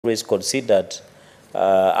always considered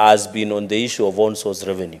has been on the issue of on-source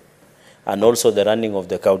revenue and also the running of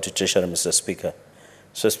the county treasury, Mr. Speaker.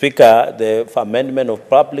 So, Speaker, the amendment of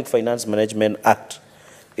Public Finance Management Act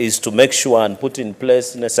is to make sure and put in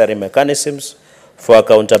place necessary mechanisms for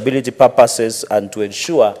accountability purposes and to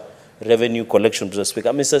ensure revenue collection, Mr. Speaker.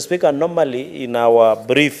 Mr. Speaker, normally in our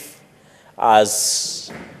brief as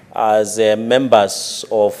members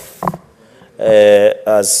of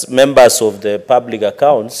the public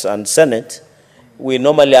accounts and Senate, we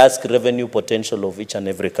normally ask revenue potential of each and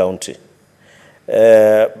every county.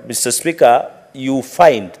 Mr. Speaker, you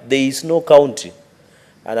find there is no county,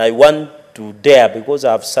 and I want to dare, because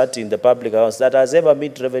I've sat in the public accounts, that has ever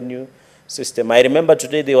met revenue system. I remember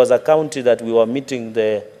today there was a county that we were meeting,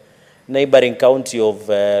 the neighboring county of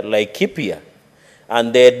Laikipia,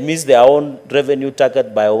 and they had missed their own revenue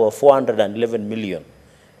target by over 411 million.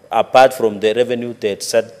 Apart from the revenue they had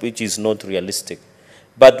set, which is not realistic.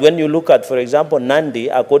 But when you look at, for example, Nandi,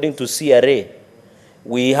 according to CRA,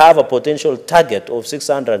 we have a potential target of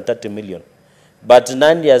 630 million. But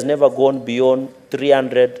Nandi has never gone beyond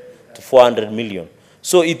 300 to 400 million.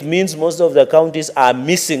 So it means most of the counties are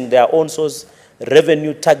missing their own source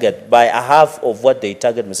revenue target by a half of what they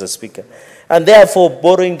target, Mr. Speaker. And therefore,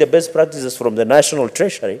 borrowing the best practices from the National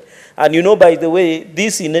Treasury. And you know, by the way,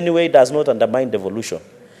 this in any way does not undermine devolution.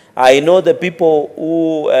 I know the people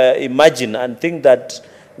who imagine and think that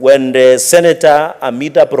when the Senator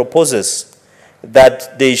Amida proposes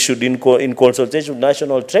that they should, in consultation with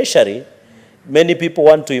National Treasury, many people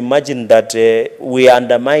want to imagine that we are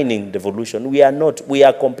undermining devolution. We are not. We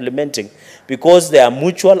are complementing, because they are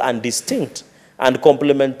mutual and distinct, and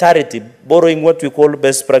complementarity, borrowing what we call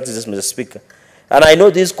best practices, Mr. Speaker. And I know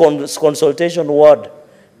this consultation word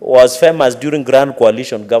was famous during Grand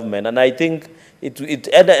Coalition government, and I think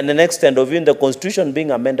it had an extent of even the Constitution being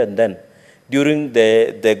amended then, during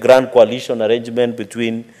the Grand Coalition arrangement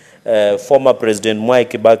between former President Mwai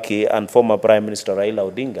Kibaki and former Prime Minister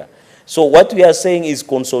Raila Odinga. So what we are saying is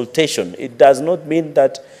consultation. It does not mean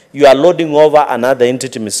that you are loading over another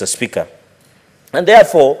entity, Mr. Speaker. And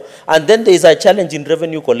therefore, and then there is a challenge in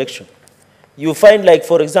revenue collection. You find, like,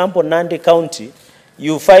 for example, Nandi County,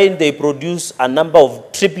 you find they produce a number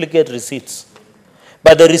of triplicate receipts.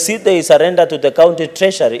 But the receipt they surrender to the county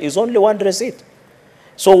treasury is only one receipt.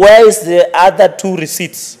 So where is the other two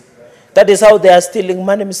receipts? That is how they are stealing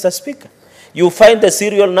money, Mr. Speaker. You find the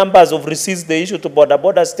serial numbers of receipts they issue to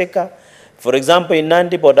border sticker. For example, in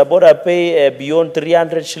Nandi, border pay beyond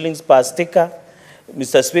 300 shillings per sticker.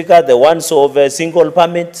 Mr. Speaker, the ones of single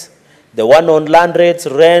permit, the one on land rates,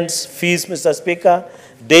 rents, fees, Mr. Speaker,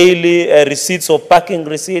 daily receipts of parking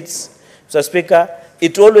receipts, Mr. Speaker.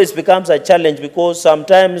 It always becomes a challenge, because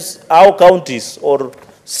sometimes our counties or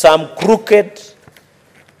some crooked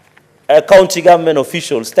county government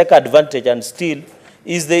officials take advantage and steal.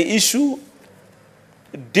 Is the issue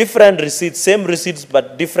different receipts, same receipts,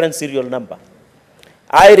 but different serial number?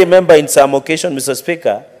 I remember in some occasion, Mr.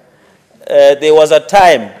 Speaker, there was a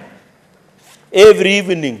time every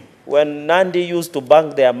evening when Nandi used to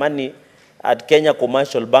bank their money at Kenya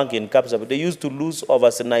Commercial Bank in Kapsabet, they used to lose over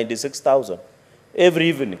 96,000 every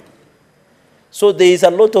evening. So there is a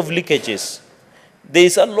lot of leakages. There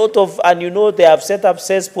is a lot of, and you know, they have set up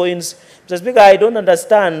cess points. Mr. Speaker, I don't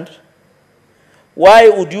understand why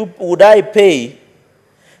would I pay,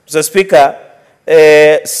 Mr. Speaker,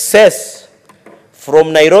 cess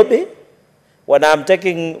from Nairobi when I'm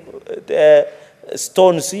taking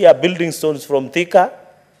stones here, building stones from Thika.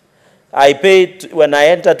 I pay, when I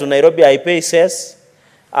enter to Nairobi, I pay cess.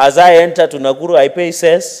 As I enter to Nakuru, I pay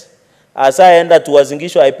cess. As I enter to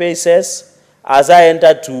Wazingishu, I pay cess. As I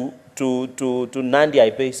enter to Nandi, I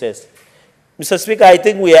pay cess. Mr. Speaker, I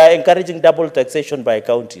think we are encouraging double taxation by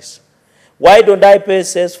counties. Why don't I pay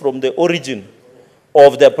cess from the origin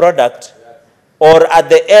of the product or at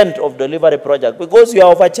the end of the delivery project? Because you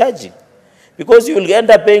are overcharging. Because you will end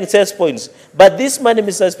up paying cess points. But this money,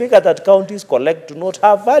 Mr. Speaker, that counties collect do not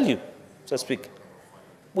have value, Mr. Speaker.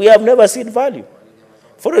 We have never seen value.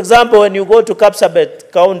 For example, when you go to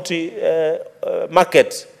Kapsabet County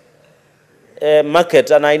market,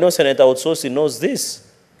 and I know Senator Otsosi knows this,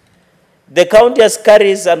 the county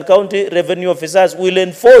askaris and county revenue officers will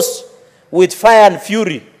enforce with fire and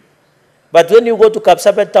fury. But when you go to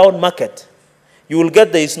Kapsabet town market, you will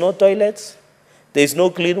get there is no toilets, there is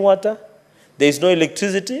no clean water, there is no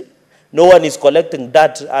electricity, no one is collecting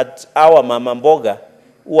dirt at our Mama Mboga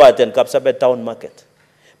who are at Kapsabet town market.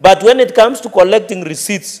 But when it comes to collecting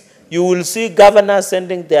receipts, you will see governors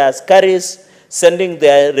sending their askaris, sending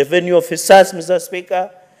their revenue officers, Mr. Speaker,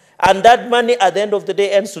 and that money at the end of the day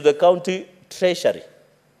ends to the county treasury.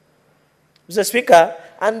 Mr. Speaker,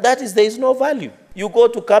 And that is, there is no value. You go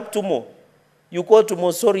to Kaptumo, you go to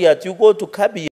Mosoriat, you go to Kabi,